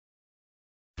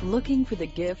Looking for the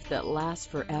gift that lasts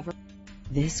forever?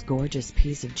 This gorgeous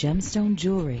piece of gemstone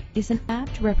jewelry is an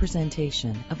apt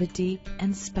representation of a deep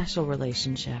and special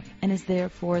relationship and is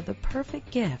therefore the perfect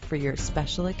gift for your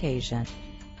special occasion.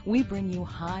 We bring you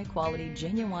high-quality,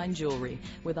 genuine jewelry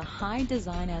with a high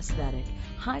design aesthetic,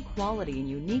 high quality and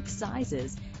unique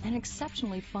sizes, and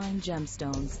exceptionally fine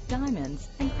gemstones, diamonds,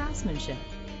 and craftsmanship.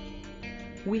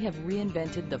 We have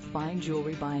reinvented the fine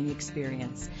jewelry buying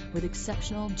experience with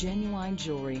exceptional, genuine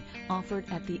jewelry offered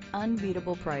at the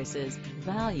unbeatable prices,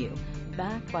 value,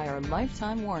 backed by our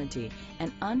lifetime warranty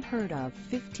and unheard of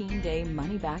 15-day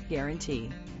money-back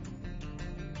guarantee.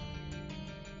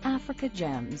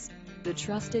 AfricaGems, the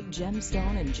trusted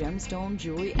gemstone and gemstone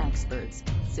jewelry experts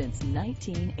since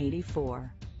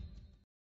 1984.